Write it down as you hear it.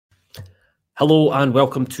Hello and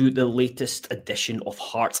welcome to the latest edition of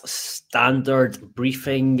Hearts Standard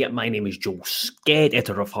Briefing. My name is Joel Sked,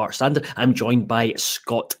 editor of Hearts Standard. I'm joined by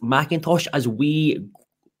Scott McIntosh as we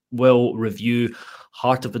will review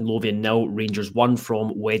Heart of Midlothian 0, Rangers 1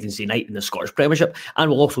 from Wednesday night in the Scottish Premiership, and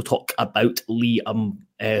we'll also talk about Liam.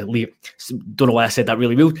 Don't know why I said that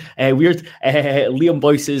really weird. Liam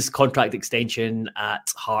Boyce's contract extension at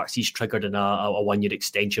Hearts. He's triggered in a 1-year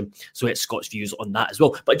extension, so it's Scott's views on that as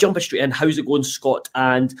well. But jumping straight in, how's it going, Scott?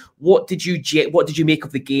 And what did you make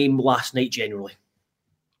of the game last night generally?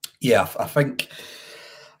 Yeah, I think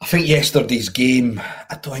yesterday's game,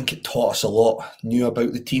 I don't think it taught us a lot new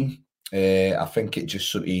about the team. I think it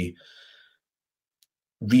just sort of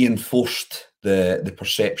reinforced the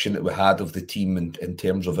perception that we had of the team in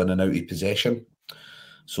terms of in and out of possession.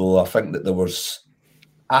 So I think that there was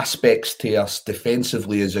aspects to us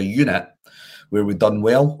defensively as a unit where we'd done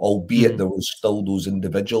well, albeit there was still those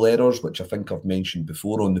individual errors, which I think I've mentioned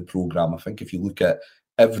before on the programme. I think if you look at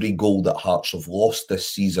every goal that Hearts have lost this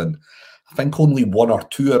season, I think only 1 or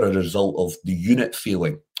 2 are a result of the unit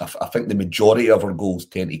failing. I think the majority of our goals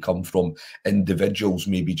tend to come from individuals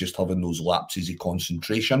maybe just having those lapses of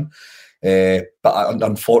concentration. But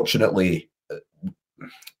unfortunately,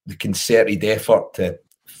 the concerted effort to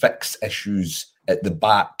fix issues at the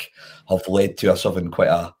back have led to us having quite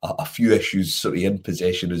a few issues sort of in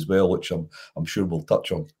possession as well, which I'm sure we'll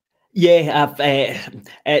touch on. Yeah,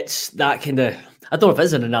 it's that kind of, I don't know if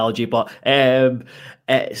it's an analogy, but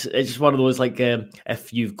it's just one of those, like,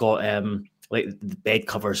 if you've got like the bed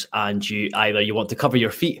covers and you want to cover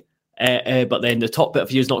your feet, but then the top bit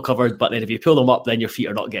of you is not covered, but then if you pull them up, then your feet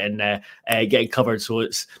are not getting covered. So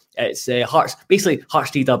it's Hearts. Basically,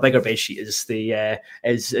 Hearts need a bigger bed sheet. Is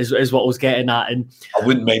what I was getting at. And I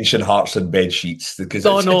wouldn't mention Hearts and bed sheets because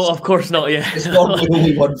no, of course not. Yeah, it's not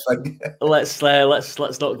only one thing. Let's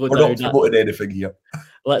not go. We're down not promoting anything here.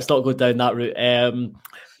 Let's not go down that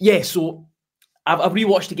route. So I've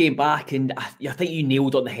rewatched the game back, and I think you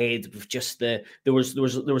nailed on the head with just there was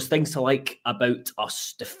things to like about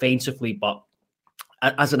us defensively, but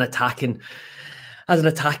as an attacking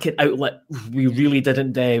outlet, we really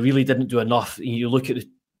didn't do enough. You look at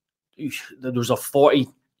there was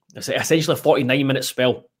essentially a 49-minute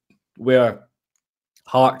spell where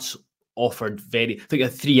Hearts offered I think they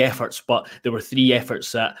had 3 efforts, but there were 3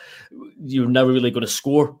 efforts that you're never really going to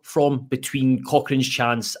score from, between Cochrane's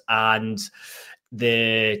chance and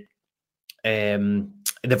the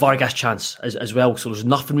Vargas chance as well. So there's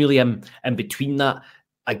nothing really in between that.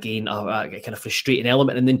 Again, a kind of frustrating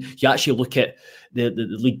element. And then you actually look at the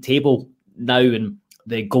league table now and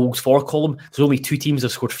the goals for column. There's only 2 teams that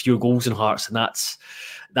have scored fewer goals in Hearts, and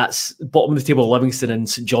that's bottom of the table, Livingston and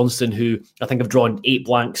St Johnstone, who I think have drawn 8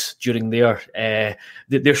 blanks during their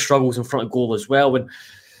struggles in front of goal as well. And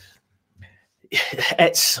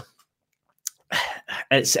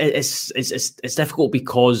it's difficult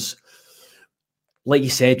because, like you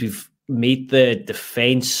said, we've made the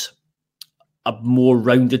defence a more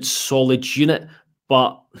rounded, solid unit,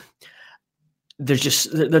 but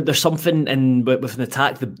there's something in with an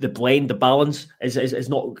attack, the blend, the balance is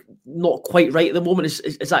not quite right at the moment.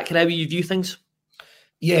 Is that kind of how you view things?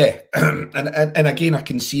 Yeah, and again, I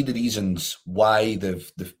can see the reasons why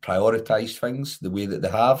they've prioritised things the way that they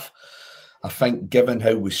have. I think given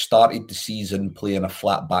how we started the season playing a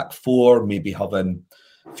flat back 4, maybe having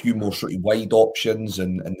a few more sort of wide options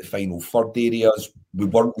in the final third areas, we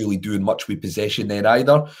weren't really doing much with possession then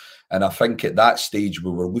either. And I think at that stage we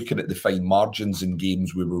were looking at the fine margins in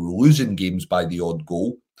games where we were losing games by the odd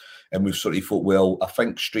goal. And we've sort of thought, well, I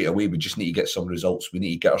think straight away we just need to get some results. We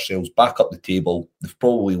need to get ourselves back up the table. They've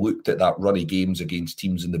probably looked at that run of games against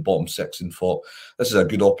teams in the bottom 6 and thought, this is a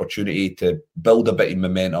good opportunity to build a bit of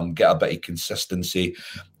momentum, get a bit of consistency.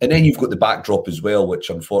 And then you've got the backdrop as well, which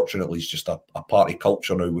unfortunately is just a party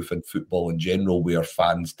culture now within football in general, where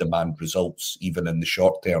fans demand results, even in the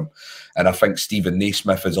short term. And I think Stephen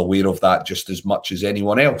Naismith is aware of that just as much as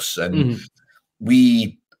anyone else. And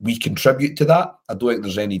we contribute to that. I don't think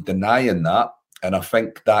there's any denying that. And I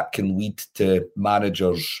think that can lead to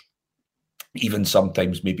managers even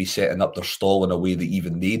sometimes maybe setting up their stall in a way that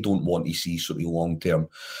even they don't want to see sort of long term.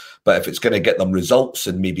 But if it's going to get them results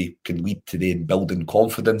and maybe can lead to them building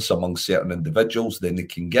confidence among certain individuals, then they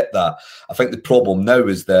can get that. I think the problem now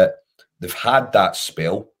is that they've had that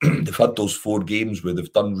spell. They've had those 4 games where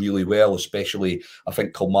they've done really well, especially I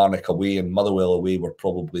think Kilmarnock away and Motherwell away were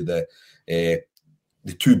probably the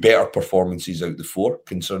 2 better performances out of the 4,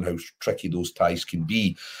 considering how tricky those ties can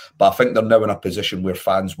be. But I think they're now in a position where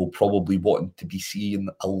fans will probably want to be seeing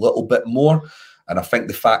a little bit more. And I think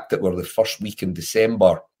the fact that we're the first week in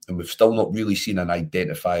December and we've still not really seen an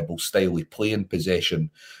identifiable style of play in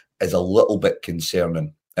possession, is a little bit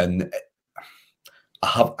concerning. And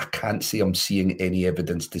I can't say I'm seeing any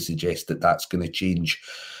evidence to suggest that that's going to change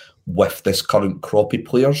with this current crop of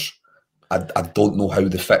players. I don't know how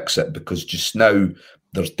they fix it, because just now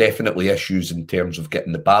there's definitely issues in terms of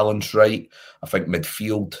getting the balance right. I think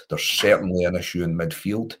midfield, there's certainly an issue in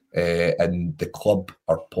midfield, and the club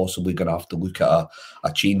are possibly going to have to look at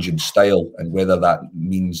a change in style, and whether that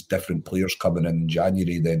means different players coming in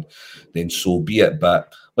January, then so be it.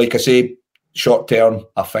 But like I say, short term,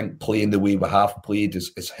 I think playing the way we have played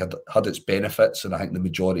has had its benefits, and I think the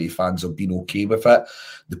majority of fans have been okay with it.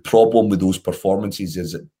 The problem with those performances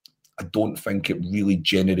is that I don't think it really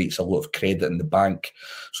generates a lot of credit in the bank,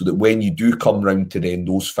 so that when you do come round to then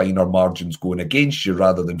those finer margins going against you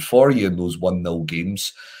rather than for you in those 1-0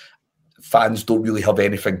 games, fans don't really have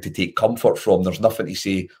anything to take comfort from. There's nothing to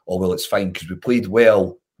say, oh, well, it's fine because we played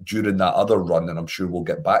well during that other run, and I'm sure we'll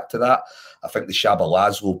get back to that. I think the Shaba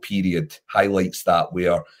Laszlo period highlights that,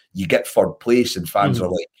 where you get third place and fans are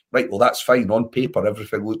like, right, well, that's fine. On paper,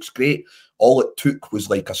 everything looks great. All it took was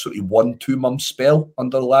like a sort of 1-2 month spell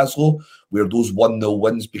under Laszlo, where those 1-0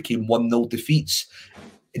 wins became 1-0 defeats.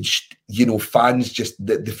 It's, fans just,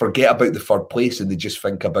 they forget about the third place, and they just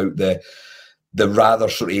think about the rather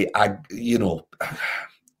sort of,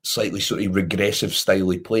 slightly sort of regressive style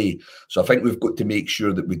of play. So I think we've got to make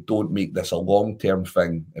sure that we don't make this a long-term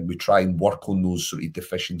thing, and we try and work on those sort of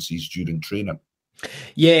deficiencies during training.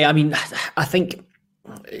 Yeah, I mean, I think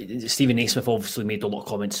Stephen Naismith obviously made a lot of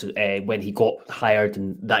comments when he got hired,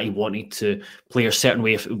 and that he wanted to play a certain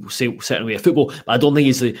way of football. But I don't think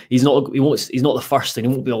he's not the first, and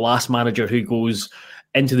he won't be the last manager who goes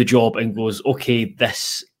into the job and goes, okay,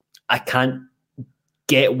 I can't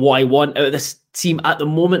get what I want out of this team at the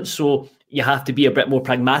moment, so you have to be a bit more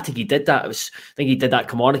pragmatic. He did that. I think he did that.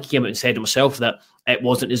 Kilmarnock came out and said himself that it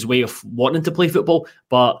wasn't his way of wanting to play football,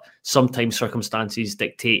 but sometimes circumstances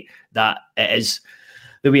dictate that it is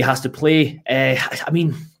the way he has to play. I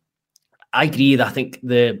mean, I agree that I think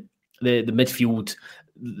the midfield,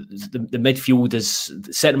 the midfield is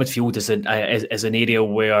centre midfield is an area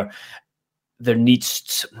where there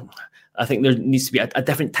needs to be a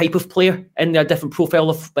different type of player in there, a different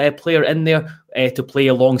profile of player in there to play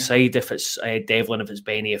alongside. If it's Devlin, if it's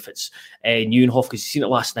Benny, if it's Nieuwenhof, because you've seen it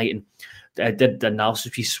last night, and I did the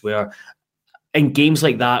analysis piece where in games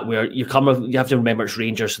like that, where you have to remember it's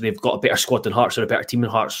Rangers, so they've got a better squad than Hearts, or a better team than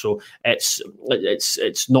Hearts, so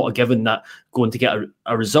it's not a given that going to get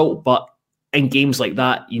a result. But in games like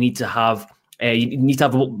that, you need to have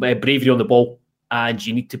bravery on the ball, and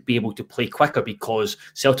you need to be able to play quicker, because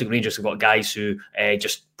Celtic Rangers have got guys who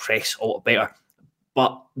just press a lot better.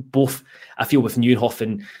 But both, I feel, with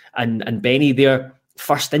Nieuwenhof and Benny, their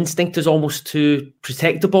first instinct is almost to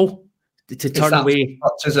protect the ball, to turn away.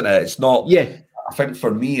 Much, isn't it? It's not. Yeah. I think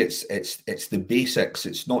for me, it's the basics.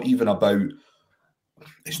 It's not even about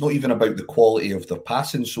the quality of their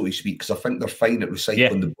passing, so to speak, because I think they're fine at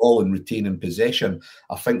recycling the ball and retaining possession.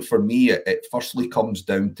 I think for me, it firstly comes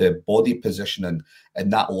down to body positioning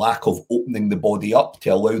and that lack of opening the body up to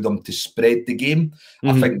allow them to spread the game.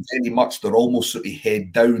 I think very much they're almost sort of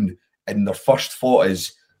head down, and their first thought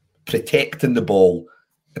is protecting the ball.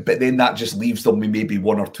 But then that just leaves them with maybe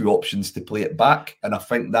one or two options to play it back. And I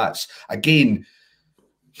think that's, again,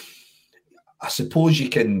 I suppose you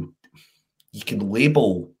can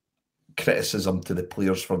label criticism to the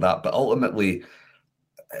players for that, but ultimately,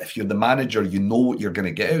 if you're the manager, you know what you're going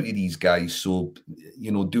to get out of these guys. So,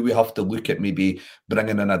 do we have to look at maybe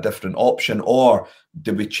bringing in a different option, or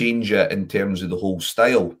do we change it in terms of the whole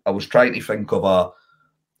style? I was trying to think of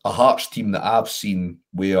a Hearts team that I've seen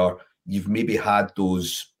where you've maybe had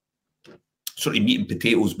those sort of meat and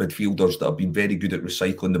potatoes midfielders that have been very good at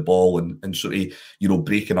recycling the ball and sort of,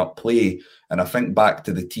 breaking up play. And I think back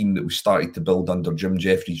to the team that we started to build under Jim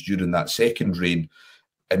Jeffries during that second reign.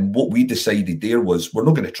 And what we decided there was, we're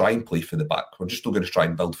not going to try and play for the back. We're just not going to try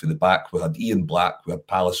and build for the back. We had Ian Black, we had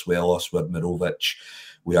Palazuelos, we had Mirovic,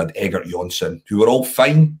 we had Egert Jonsson, who were all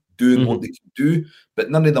fine doing what they could do,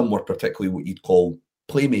 but none of them were particularly what you'd call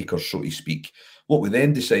playmakers, so to speak. What we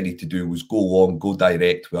then decided to do was go long, go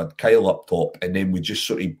direct. We had Kyle up top, and then we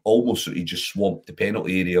just almost just swamped the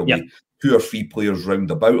penalty area with 2 or 3 players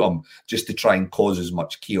round about him, just to try and cause as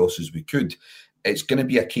much chaos as we could. It's going to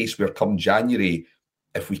be a case where come January,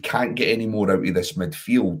 if we can't get any more out of this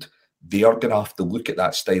midfield, they are going to have to look at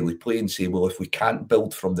that style of play and say, well, if we can't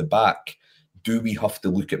build from the back, do we have to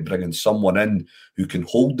look at bringing someone in who can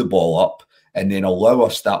hold the ball up and then allow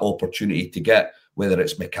us that opportunity to get, whether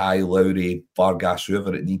it's Mackay, Lowry, Vargas,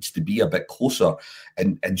 whoever it needs to be, a bit closer,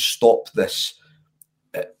 and stop this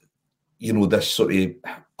this sort of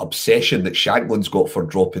obsession that Shankland's got for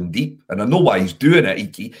dropping deep. And I know why he's doing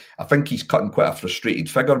it. I think he's cutting quite a frustrated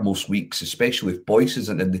figure most weeks, especially if Boyce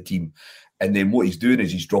isn't in the team. And then what he's doing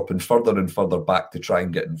is he's dropping further and further back to try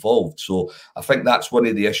and get involved. So I think that's one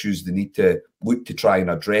of the issues they need to look to try and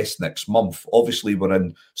address next month. Obviously, we're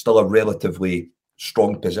in still a relatively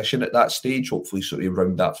strong position at that stage, hopefully sort of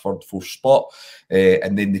around that third, fourth spot.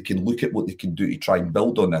 And then they can look at what they can do to try and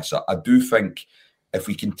build on this. I do think if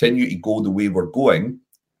we continue to go the way we're going,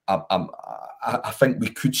 I think we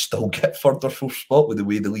could still get further fourth spot with the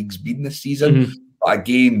way the league's been this season. Mm-hmm. But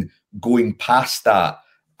again, going past that,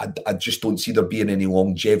 I just don't see there being any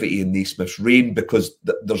longevity in Naismith's reign, because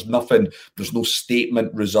there's nothing, there's no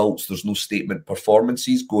statement results, there's no statement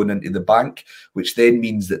performances going into the bank, which then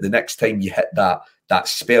means that the next time you hit that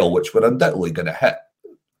spell, which we're undoubtedly going to hit,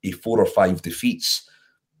 a 4 or 5 defeats,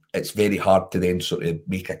 it's very hard to then sort of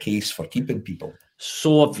make a case for keeping people.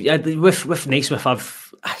 So with Naismith,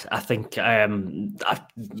 I think I've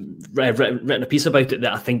written a piece about it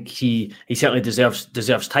that I think he certainly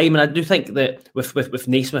deserves time, and I do think that with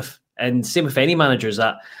Naismith, and same with any managers,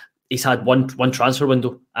 that he's had one transfer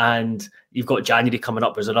window, and you've got January coming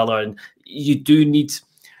up as another, and you do need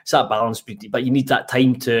that balance, but you need that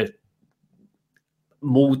time to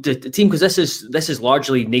mould the team, because this is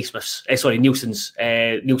largely Nielsen's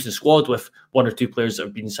squad, with 1 or 2 players that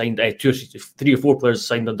have been signed, 3 or 4 players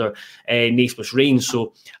signed under Naismith's reign.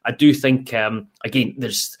 So I do think again,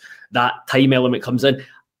 there's that time element comes in.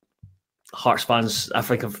 Hearts fans, I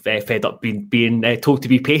think, have fed up being told to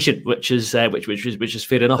be patient, which is fair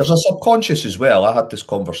enough. There's a subconscious as well. I had this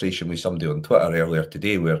conversation with somebody on Twitter earlier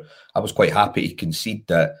today where I was quite happy to concede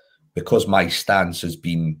that, because my stance has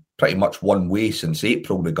been pretty much one way since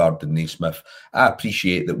April regarding Naismith, I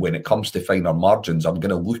appreciate that when it comes to finer margins, I'm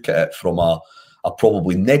going to look at it from a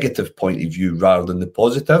probably negative point of view rather than the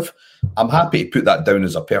positive. I'm happy to put that down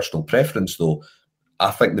as a personal preference, though.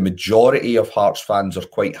 I think the majority of Hearts fans are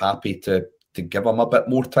quite happy to give them a bit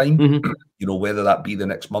more time, whether that be the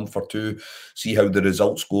next month or two, see how the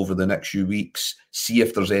results go over the next few weeks, see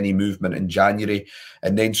if there's any movement in January,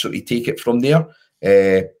 and then sort of take it from there.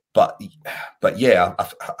 But yeah,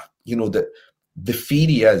 the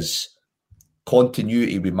theory is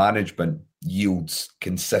continuity with management yields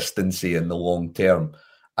consistency in the long term.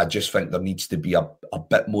 I just think there needs to be a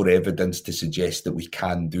bit more evidence to suggest that we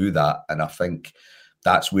can do that. And I think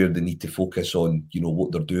that's where they need to focus on,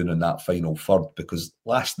 what they're doing in that final third. Because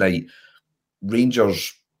last night,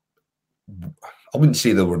 Rangers, I wouldn't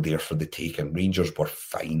say they were there for the taking. Rangers were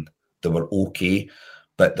fine. They were okay.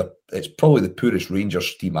 But it's probably the poorest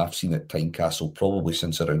Rangers team I've seen at Tynecastle probably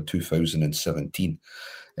since around 2017.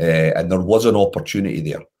 And there was an opportunity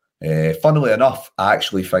there. Funnily enough, I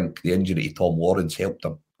actually think the injury to Tom Lawrence helped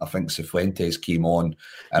them. I think Cifuentes came on,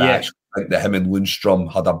 and I actually think that him and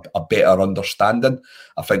Lundstrom had a better understanding.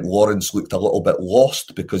 I think Lawrence looked a little bit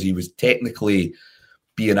lost because he was technically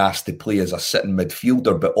being asked to play as a sitting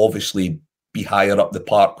midfielder, but obviously be higher up the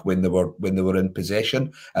park when they were in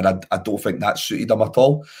possession, and I don't think that suited him at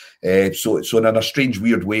all. So in a strange,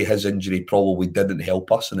 weird way, his injury probably didn't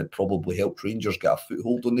help us, and it probably helped Rangers get a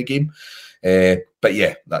foothold on the game. But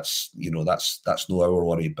yeah, that's no our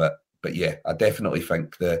worry. But yeah, I definitely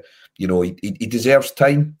think that he deserves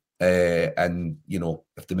time, and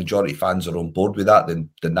if the majority of fans are on board with that, then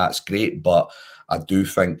that's great. But I do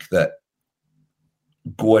think that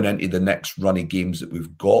going into the next run of games that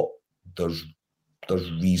we've got, there's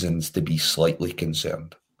reasons to be slightly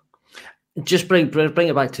concerned. Just bring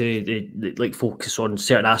it back to the focus on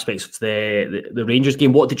certain aspects of the Rangers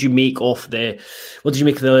game. What did you make of the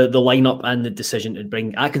lineup and the decision to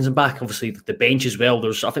bring Atkinson back? Obviously, the bench as well.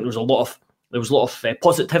 I think there was a lot of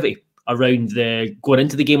positivity around going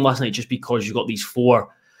into the game last night, just because you got these 4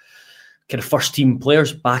 kind of first team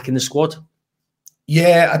players back in the squad.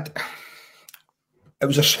 Yeah. It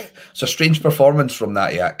was a strange performance from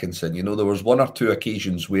Natty Atkinson. There was 1 or 2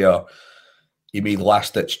 occasions where he made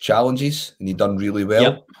last-ditch challenges and he done really well.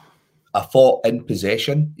 Yep. I thought in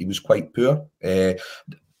possession he was quite poor.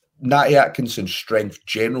 Natty Atkinson's strength,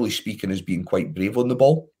 generally speaking, is being quite brave on the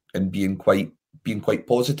ball and being quite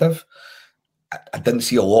positive. I didn't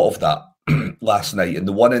see a lot of that last night. In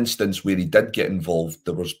the one instance where he did get involved,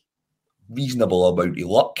 there was reasonable amount of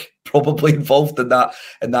luck probably involved in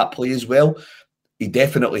that play as well. He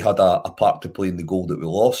definitely had a part to play in the goal that we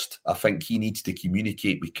lost. I think he needs to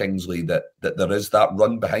communicate with Kingsley that there is that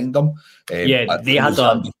run behind them. They had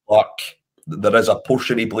there is a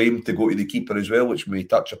portion of blame to go to the keeper as well, which we may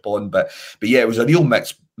touch upon. But yeah, it was a real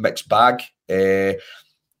mixed bag.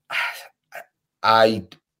 I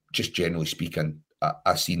just generally speaking,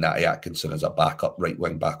 I see Natty Atkinson as a backup right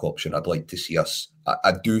wing back option. I'd like to see us.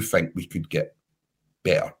 I do think we could get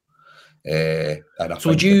better. And so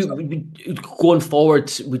would you, going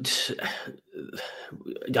forward,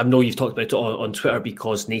 I know you've talked about it on Twitter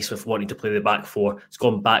because Naismith wanted to play the back four. It's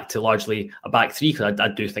gone back to largely a back three because I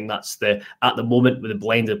do think that's at the moment with the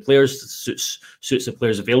blend of players suits the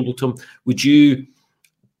players available to him. Would you,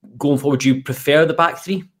 going forward, do you prefer the back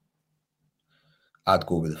three? I'd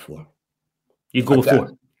go with the four. You'd go with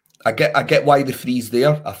four? I get why the three's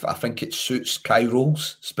there. I think it suits Kye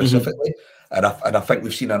Rowles specifically. And I think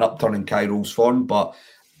we've seen an upturn in Kye Rowles' form, but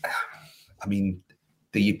I mean,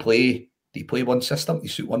 do you play one system? You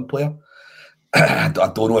suit one player? I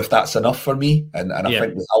don't know if that's enough for me. And I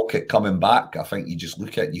think with Halkett coming back, I think you just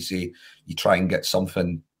look at it and you say, you try and get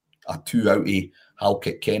something, a two out of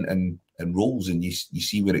Halkett, Kent and Rowles, and you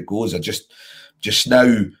see where it goes. Just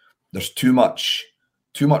now, there's too much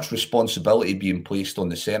responsibility being placed on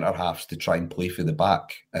the centre halves to try and play for the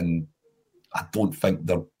back, and I don't think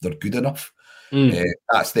they're good enough.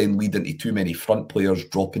 That's then leading to too many front players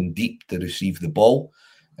dropping deep to receive the ball.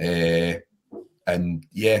 And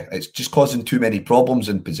yeah, it's just causing too many problems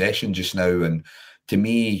in possession just now. And to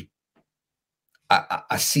me,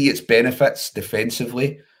 I see its benefits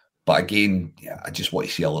defensively, but again, I just want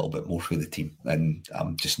to see a little bit more for the team, and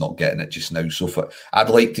I'm just not getting it just now. So I'd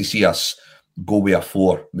like to see us go with a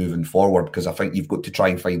four moving forward, because I think you've got to try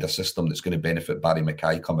and find a system that's going to benefit Barry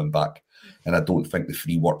Mackay coming back, and I don't think the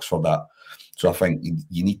three works for that. So I think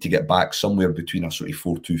you need to get back somewhere between a sort of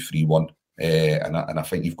 4-2-3-1. And I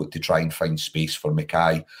think you've got to try and find space for Mackay.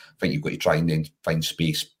 I think you've got to try and then find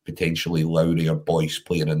space, potentially Lowry or Boyce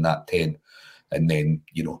playing in that 10. And then,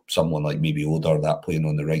 someone like maybe Oder, that playing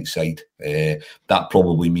on the right side. That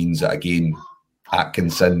probably means that, again,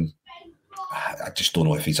 Atkinson, I just don't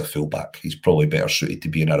know if he's a fullback. He's probably better suited to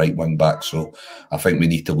being a right wing back. So I think we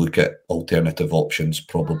need to look at alternative options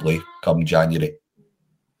probably come January.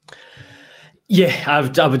 Yeah,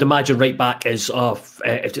 I would imagine right back is,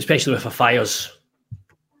 especially with a Fires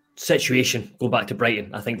situation, going back to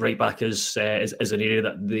Brighton, I think right back is an area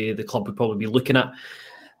that the club would probably be looking at.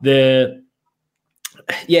 I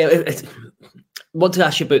want to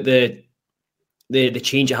ask you about the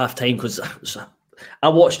change at half time, because I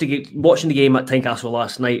watching the game at Tynecastle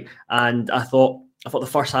last night, and I thought the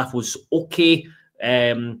first half was okay,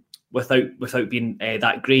 without being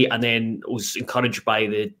that great, and then was encouraged by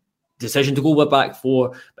the decision to go with back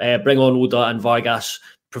four, bring on Oda and Vargas,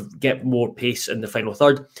 get more pace in the final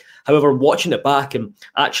third. However, watching it back, and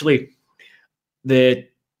actually the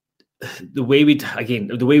way we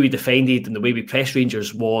defended and the way we pressed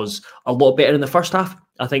Rangers was a lot better in the first half.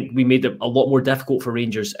 I think we made it a lot more difficult for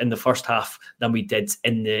Rangers in the first half than we did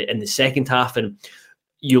in the second half. And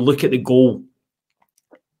you look at the goal,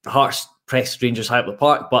 Hearts pressed Rangers high up the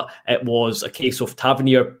park, but it was a case of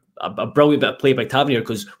Tavernier, a brilliant bit of play by Tavernier,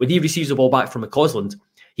 because when he receives the ball back from McCausland,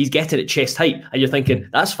 he's getting it chest height, and you're thinking,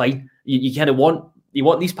 that's fine. You kind of want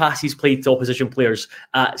these passes played to opposition players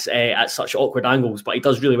at such awkward angles, but he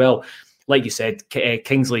does really well. Like you said,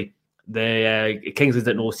 Kingsley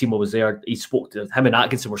didn't know Seymour was there. He spoke to him, and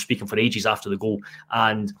Atkinson were speaking for ages after the goal,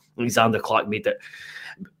 and Alexander Clark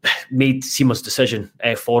made Seymour's decision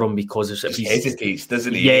for him, because he hesitates,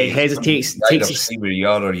 doesn't he? Yeah, he hesitates. See where you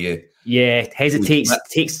are, or you. Yeah, hesitates,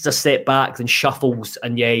 takes a step back, then shuffles,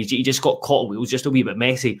 and he just got caught. It was just a wee bit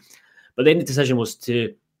messy. But then the decision was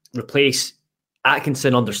to replace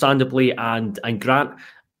Atkinson, understandably, and Grant,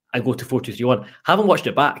 and go to 4-2-3-1. Haven't watched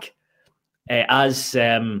it back. As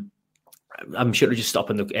I'm sure it just up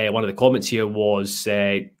in one of the comments here was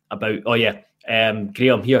about,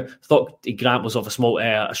 Graham here thought Grant was of a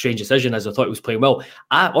strange decision, as I thought he was playing well.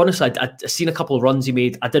 I'd seen a couple of runs he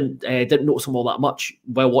made. I didn't notice him all that much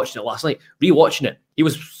while watching it last night. Rewatching it, he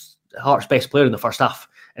was Hearts' best player in the first half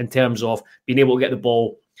in terms of being able to get the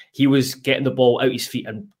ball. He was getting the ball out his feet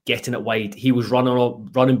and getting it wide. He was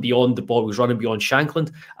running beyond the ball. He was running beyond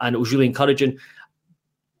Shankland, and it was really encouraging.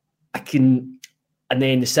 And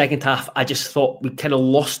then the second half, I just thought we kind of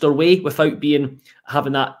lost our way without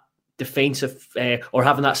having that defensive or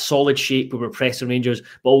having that solid shape where we're pressing Rangers,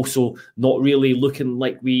 but also not really looking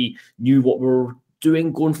like we knew what we were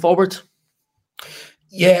doing going forward.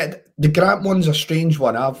 Yeah, the Grant one's a strange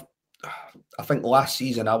one. I think last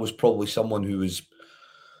season I was probably someone who was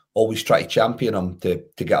always trying to champion him to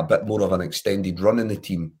get a bit more of an extended run in the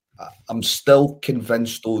team. I'm still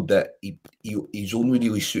convinced, though, that he's only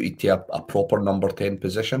really suited to a proper number 10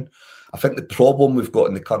 position. I think the problem we've got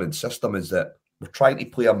in the current system is that we're trying to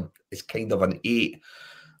play him as kind of an 8.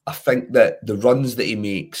 I think that the runs that he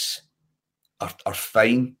makes are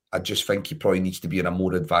fine. I just think he probably needs to be in a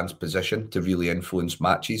more advanced position to really influence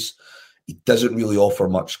matches. He doesn't really offer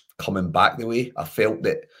much coming back the way. I felt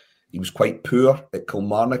that he was quite poor at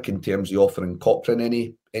Kilmarnock in terms of offering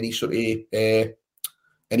Cochrane any sort of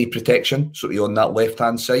any protection, sort of on that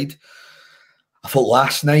left-hand side. I thought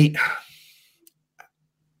last night,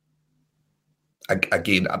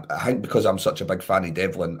 again, I think because I'm such a big fan of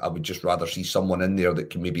Devlin, I would just rather see someone in there that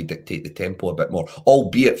can maybe dictate the tempo a bit more,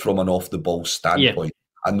 albeit from an off-the-ball standpoint.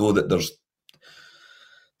 Yeah. I know that there's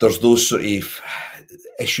those sort of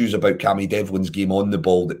issues about Cammy Devlin's game on the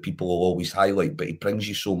ball that people will always highlight, but he brings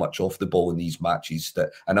you so much off the ball in these matches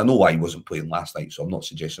that, and I know why he wasn't playing last night, so I'm not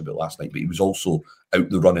suggesting about last night, but he was also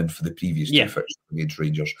out the running for the previous two fixtures against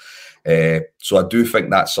Rangers. So I do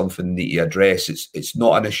think that's something that you address. It's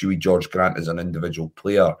not an issue with George Grant as an individual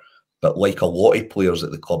player, but like a lot of players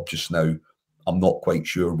at the club just now, I'm not quite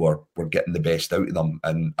sure we're getting the best out of them,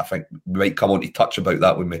 and I think we might come on to touch about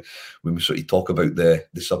that when we sort of talk about the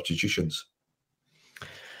substitutions.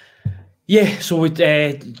 Yeah, so we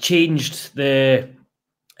changed two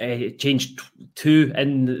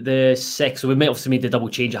in the six. So we might have made the double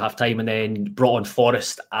change at half time and then brought on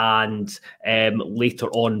Forrest and later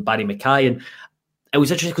on Barry Mackay. And it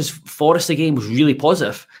was interesting because Forrest again was really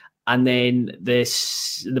positive, and then the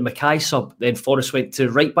Mackay sub, then Forrest went to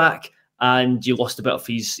right back, and you lost a bit of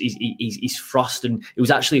his thrust. And it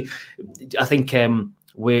was actually, I think,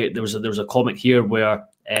 where there was a comment here where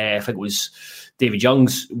I think it was David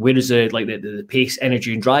Young's, where is the pace,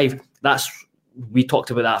 energy, and drive? We talked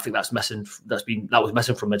about that. I think that's missing. That was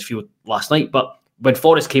missing from midfield last night. But when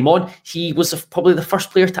Forrest came on, he was probably the first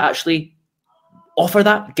player to actually offer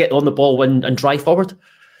that, get on the ball and drive forward.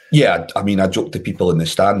 Yeah, I mean, I joked to people in the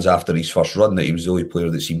stands after his first run that he was the only player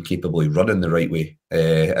that seemed capable of running the right way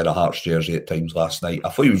in a Hearts jersey at times last night. I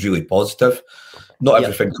thought he was really positive. Not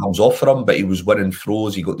everything comes off for him, but he was winning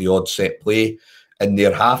throws. He got the odd set play in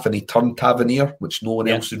their half, and he turned Tavernier, which no one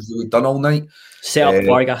else had really done all night. Set up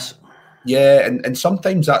Vargas. Yeah, and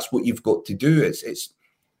sometimes that's what you've got to do. It's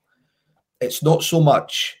not so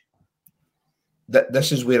much that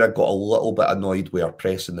this is where I got a little bit annoyed with our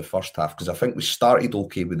press in the first half, because I think we started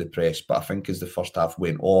okay with the press, but I think as the first half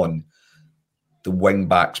went on, the wing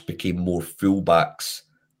backs became more full backs,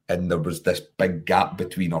 and there was this big gap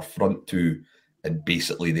between our front two and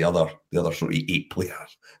basically the other sort of eight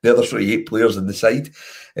players in the side,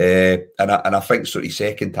 and I think sort of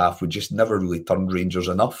second half we just never really turned Rangers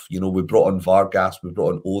enough. You know, we brought on Vargas, we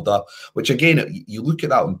brought on Oda, which again you look at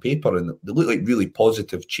that on paper and they look like really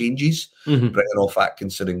positive changes, bringing off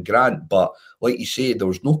Atkinson and Grant, but like you say, there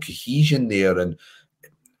was no cohesion there, and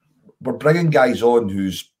we're bringing guys on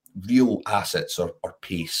whose real assets are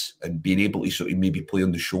pace and being able to sort of maybe play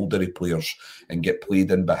on the shoulder of players and get played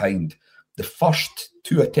in behind. The first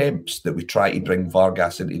two attempts that we try to bring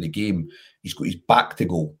Vargas into the game, he's got his back to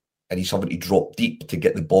goal and he's having to drop deep to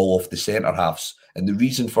get the ball off the centre halves. And the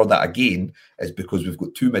reason for that, again, is because we've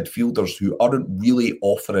got two midfielders who aren't really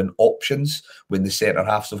offering options when the centre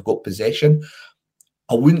halves have got possession.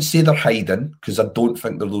 I wouldn't say they're hiding, because I don't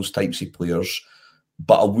think they're those types of players,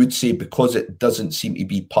 but I would say because it doesn't seem to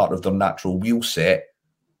be part of their natural wheel set,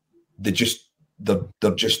 they're just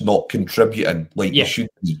not contributing like they should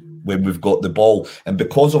be when we've got the ball. And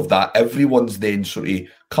because of that, everyone's then sort of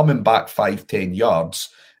coming back 5-10 yards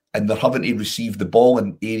and they're having to receive the ball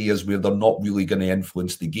in areas where they're not really going to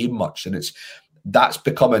influence the game much. And that's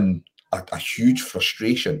becoming a huge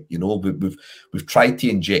frustration. You know, we've tried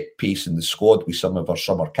to inject pace in the squad with some of our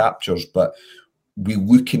summer captures, but we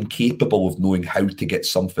look incapable of knowing how to get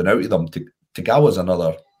something out of them. Tagawa's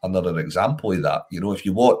another example of that. You know, if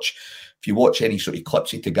you watch any sort of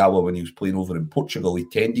clips of Tagawa when he was playing over in Portugal, he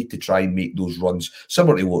tended to try and make those runs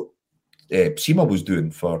similar to what Sima was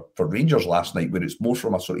doing for Rangers last night, where it's more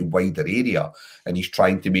from a sort of wider area and he's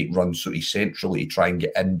trying to make runs sort of centrally to try and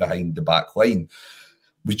get in behind the back line.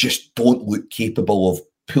 We just don't look capable of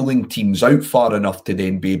pulling teams out far enough to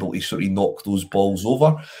then be able to sort of knock those balls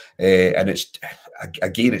over. And it's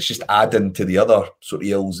just adding to the other sort of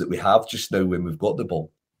ills that we have just now when we've got the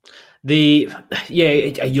ball.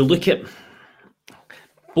 You look at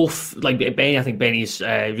both, like Benny. I think Benny's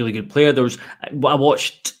a really good player. I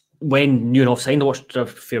watched when Neuenhoff signed. I watched a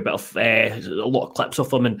fair bit of a lot of clips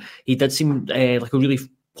of him, and he did seem like a really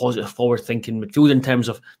positive, forward-thinking midfielder in terms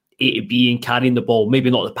of A to B and carrying the ball. Maybe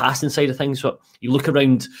not the passing side of things, but you look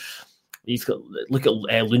around. Look at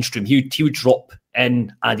Lundstrom. He would drop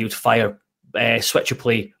in and he would fire. Switcher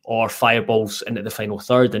play or fireballs into the final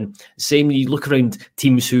third, and same you look around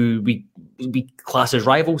teams who we class as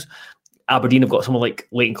rivals. Aberdeen have got someone like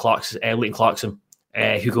Leighton Clarkson,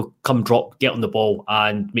 who could come drop, get on the ball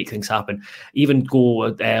and make things happen. Even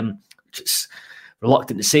go, just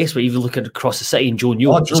reluctant to say this, but even looking across the city, and Joe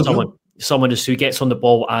Newell, someone who gets on the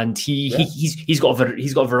ball, and he's got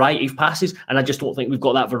a variety of passes, and I just don't think we've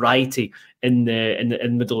got that variety in the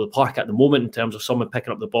middle of the park at the moment in terms of someone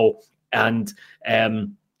picking up the ball and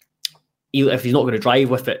if he's not going to drive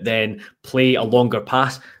with it, then play a longer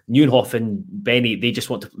pass. Neuenhoff and Benny, they just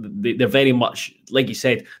want to. They're very much, like you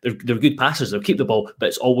said, they're good passers. They'll keep the ball, but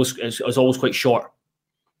it's always quite short.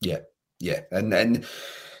 Yeah, and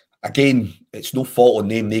again, it's no fault on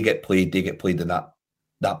them. They get played in that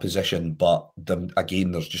position, but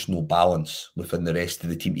again, there's just no balance within the rest of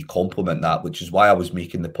the team to complement that, which is why I was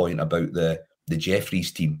making the point about the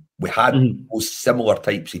Jeffries team. We had those similar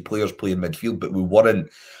types of players playing midfield, but we weren't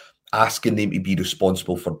asking them to be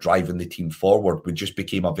responsible for driving the team forward. We just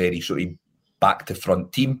became a very sort of back to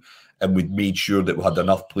front team, and we'd made sure that we had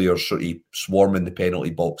enough players sort of swarming the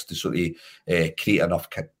penalty box to sort of create enough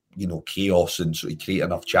chaos and sort of create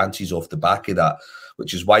enough chances off the back of that,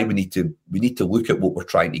 which is why we need to look at what we're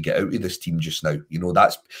trying to get out of this team just now.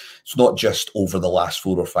 It's not just over the last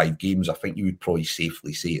 4 or 5 games. I think you would probably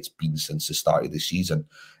safely say it's been since the start of the season,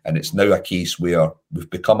 and it's now a case where we've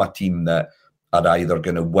become a team that are either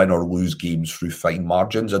going to win or lose games through fine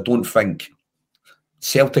margins. I don't think,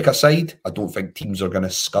 Celtic aside, I don't think teams are going to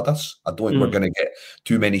scud us. I don't think we're going to get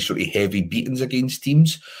too many sort of heavy beatings against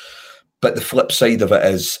teams. But the flip side of it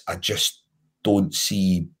is, I just don't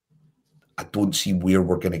see where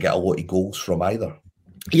we're going to get a lot of goals from either.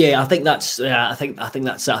 Yeah, I think that's. I think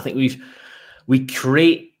that's it. I think we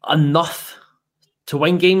create enough to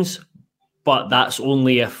win games, but that's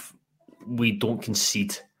only if we don't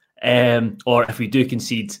concede. Or if we do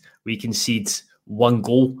concede, we concede 1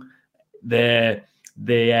 goal. I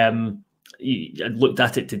looked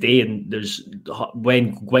at it today, and there's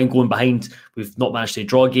when going behind, we've not managed to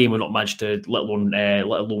draw a game, we've not managed to let alone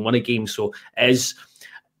win a game. So as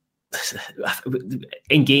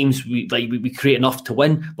in games, we create enough to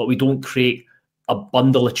win, but we don't create a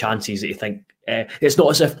bundle of chances that you think. It's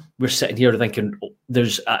not as if we're sitting here thinking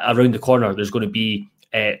there's around the corner there's going to be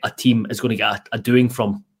a team is going to get a doing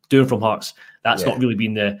from Hearts. That's not really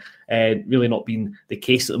been the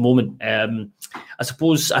case at the moment. I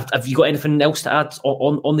suppose, have you got anything else to add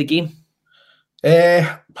on the game?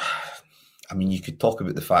 I mean, you could talk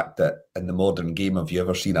about the fact that in the modern game, have you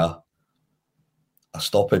ever seen a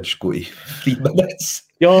stoppage go to 3 minutes?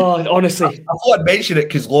 Yeah, honestly. I thought I'd mention it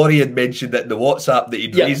because Laurie had mentioned it in the WhatsApp that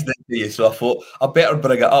he'd raised it to you, so I thought I better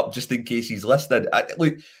bring it up just in case he's listening.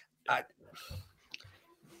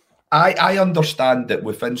 I understand that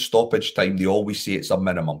within stoppage time, they always say it's a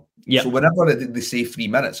minimum. Yep. So whenever they say 3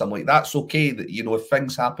 minutes, I'm like, that's okay. That, if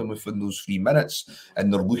things happen within those 3 minutes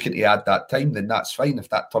and they're looking to add that time, then that's fine. If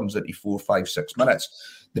that turns into 4, 5, 6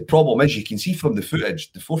 minutes, the problem is you can see from the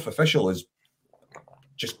footage, the fourth official is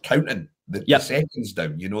just counting the seconds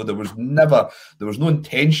down. There was no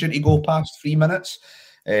intention to go past 3 minutes.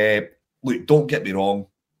 Look, don't get me wrong.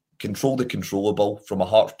 Control the controllable. From a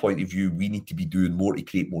Hearts point of view, we need to be doing more to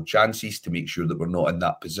create more chances to make sure that we're not in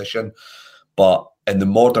that position. But in the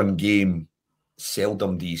modern game,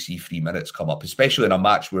 seldom do you see 3 minutes come up, especially in a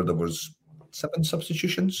match where there was 7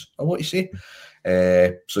 substitutions, I want to say.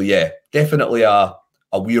 So yeah, definitely a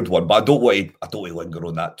weird one. But I don't want to linger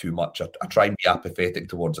on that too much. I try and be apathetic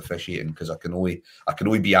towards officiating because I can only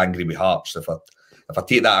be angry with Hearts. If I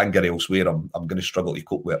take that anger elsewhere, I'm going to struggle to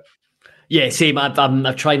cope with it. Yeah, same. I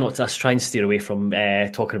try not to. I try and steer away from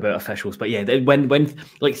talking about officials. But yeah, when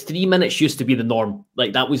like 3 minutes used to be the norm,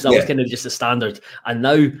 like that was kind of just the standard, and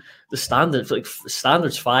now the standard's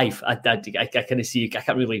 5. I kind of see. I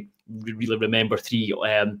can't really remember 3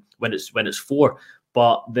 when it's 4.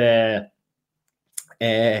 But when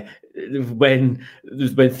 3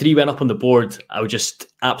 went up on the board, I was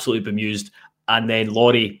just absolutely bemused. And then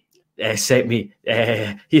Laurie sent me,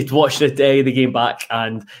 he'd watched the game back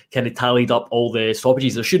and kind of tallied up all the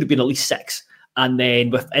stoppages. There should have been at least 6. And then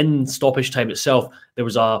within stoppage time itself, there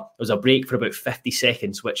was a break for about 50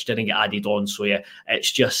 seconds, which didn't get added on. So yeah,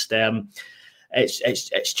 it's just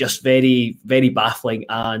it's just very, very baffling.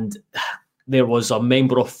 And there was a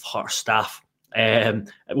member of Hearts staff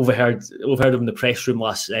overheard him in the press room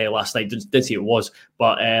last night. Didn't say it was,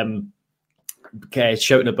 but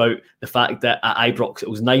shouting about the fact that at Ibrox it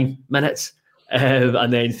was 9 minutes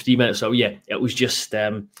and then 3 minutes. So yeah, it was just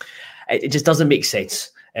it just doesn't make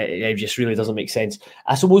sense. It just really doesn't make sense.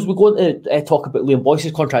 I suppose we're going to talk about Liam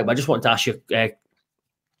Boyce's contract, but I just wanted to ask you,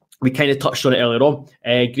 we kind of touched on it earlier on.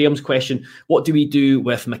 Graham's question, what do we do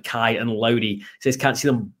with Mackay and Lowry? He says, can't see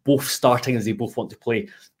them both starting as they both want to play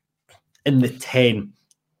in the 10.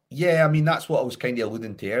 Yeah, I mean, that's what I was kind of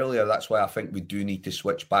alluding to earlier. That's why I think we do need to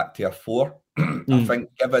switch back to a 4. I think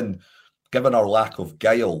given our lack of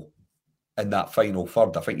guile in that final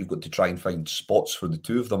third, I think you've got to try and find spots for the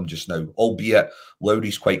two of them just now, albeit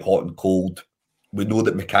Lowry's quite hot and cold. We know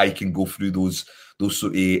that Mackay can go through those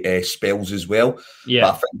sort of spells as well. Yeah. But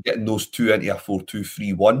I think getting those two into a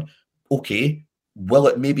 4-2-3-1, okay, will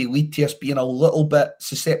it maybe lead to us being a little bit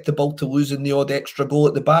susceptible to losing the odd extra goal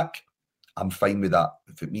at the back? I'm fine with that.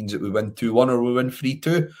 If it means that we win 2-1 or we win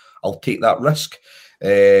 3-2, I'll take that risk.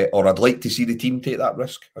 Or I'd like to see the team take that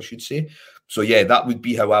risk, I should say. So, yeah, that would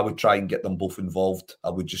be how I would try and get them both involved. I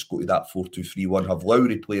would just go to that 4-2-3-1, have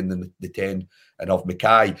Lowry playing the 10 and have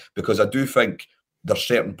Mackay, because I do think there's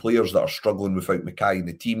certain players that are struggling without Mackay in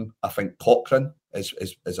the team. I think Cochrane is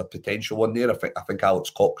a potential one there. I think Alex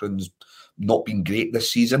Cochrane's not been great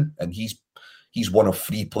this season, and he's one of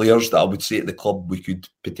 3 players that I would say at the club we could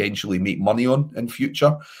potentially make money on in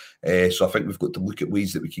future. So I think we've got to look at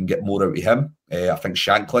ways that we can get more out of him. I think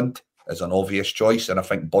Shankland is an obvious choice, and I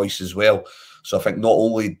think Boyce as well. So I think not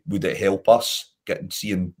only would it help us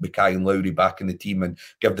seeing Mackay and Lowry back in the team and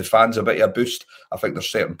give the fans a bit of a boost, I think there's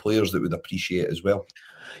certain players that would appreciate it as well.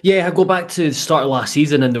 Yeah, I go back to the start of last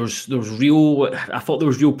season, and I thought there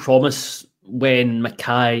was real promise when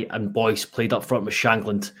Mackay and Boyce played up front with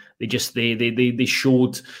Shankland. They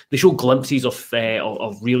showed glimpses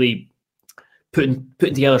of really putting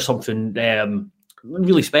together something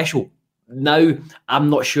really special. Now I'm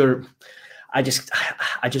not sure. I just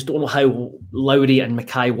don't know how Lowry and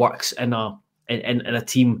Mackay works in a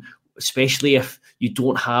team, especially if you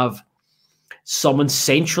don't have someone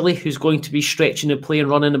centrally who's going to be stretching and playing,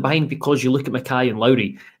 running and behind. Because you look at Mackay and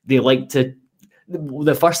Lowry, they like to.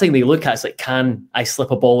 The first thing they look at is like, can I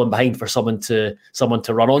slip a ball in behind for someone to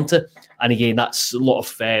run onto? And again, that's a lot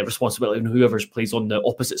of responsibility on whoever plays on the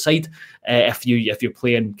opposite side. If you're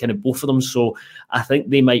playing kind of both of them, so I think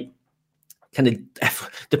they might kind of,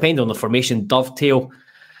 depending on the formation, dovetail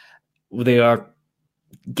their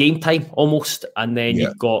game time almost, and then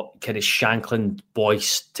you've got kind of Shankland,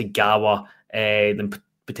 Boyce, Tagawa, then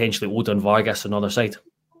potentially Oda and Vargas on the other side.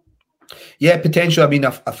 Yeah, potentially. I mean,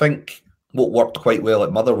 I think what worked quite well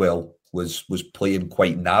at Motherwell was playing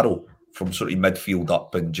quite narrow from sort of midfield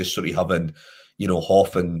up, and just sort of having,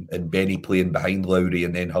 Hoff and Benny playing behind Lowry,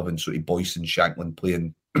 and then having sort of Boyce and Shankland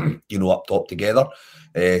playing, up top together.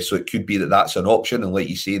 So it could be that that's an option, and like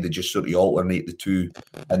you say, they just sort of alternate the two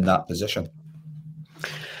in that position.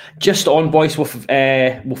 Just on Boyce, we'll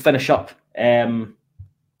finish up we'll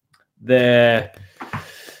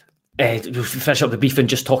finish up the beef and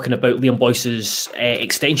just talking about Liam Boyce's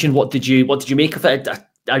extension. What did you make of it?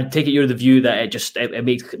 I take it you're the view that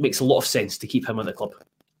it makes a lot of sense to keep him at the club.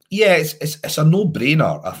 Yeah, it's a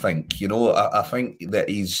no-brainer. I think I think that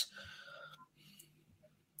he's.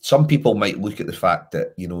 Some people might look at the fact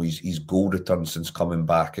that his goal return since coming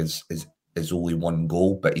back is only 1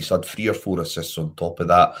 goal, but he's had 3 or 4 assists on top of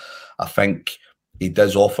that. I think he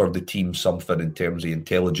does offer the team something in terms of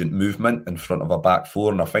intelligent movement in front of a back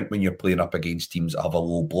 4. And I think when you're playing up against teams that have a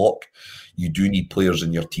low block, you do need players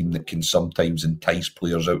in your team that can sometimes entice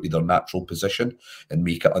players out of their natural position and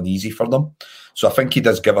make it uneasy for them. So I think he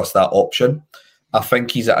does give us that option. I think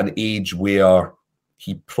he's at an age where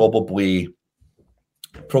he probably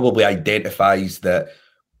identifies that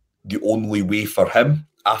the only way for him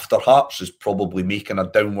after Hearts is probably making a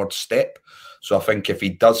downward step. So I think if he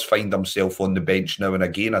does find himself on the bench now and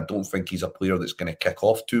again, I don't think he's a player that's going to kick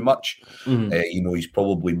off too much. He's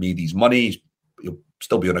probably made his money. He'll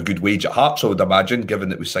still be on a good wage at Hearts, I would imagine, given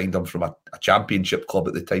that we signed him from a championship club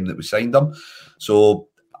at the time that we signed him. So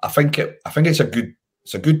I think it's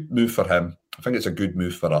a good move for him. I think it's a good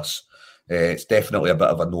move for us. It's definitely a bit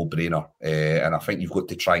of a no-brainer. And I think you've got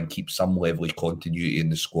to try and keep some level of continuity in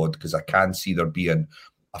the squad, because I can see there being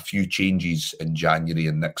a few changes in January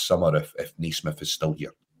and next summer if Naismith is still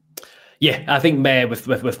here. Yeah, I think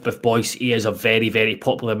with Boyce, he is a very, very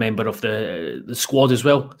popular member of the squad as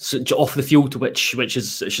well, so off the field, which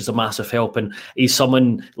is a massive help. And he's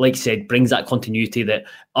someone, like I said, brings that continuity, that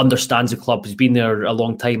understands the club, has been there a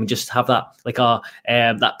long time, and just have that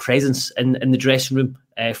that presence in the dressing room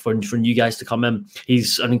for new guys to come in.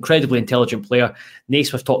 He's an incredibly intelligent player.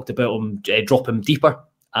 Naismith talked about him drop him deeper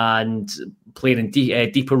and playing in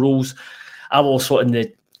deeper roles. I'm also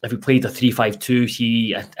if he played a 3-5-2,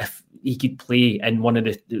 he could play in one of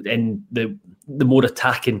the more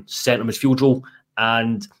attacking centre midfield role,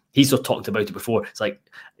 and he's talked about it before. It's like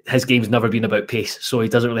his game's never been about pace, so he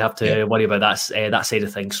doesn't really have to worry about that side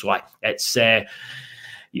of things. So it's like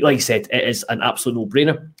you said, it is an absolute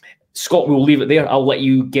no-brainer. Scott, we'll leave it there. I'll let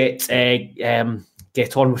you get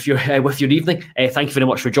get on with your evening. Thank you very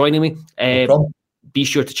much for joining me. No problem. Be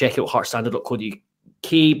sure to check out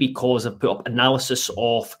heartstandard.co.uk because I've put up analysis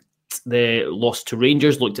of the loss to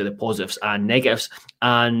Rangers, looked at the positives and negatives,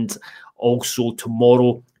 and also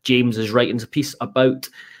tomorrow James is writing a piece about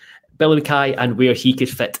Billy Mackay and where he could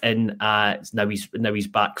fit in. Now he's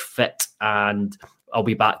back fit, and I'll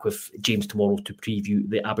be back with James tomorrow to preview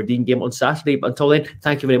the Aberdeen game on Saturday. But until then,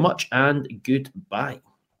 thank you very much and goodbye.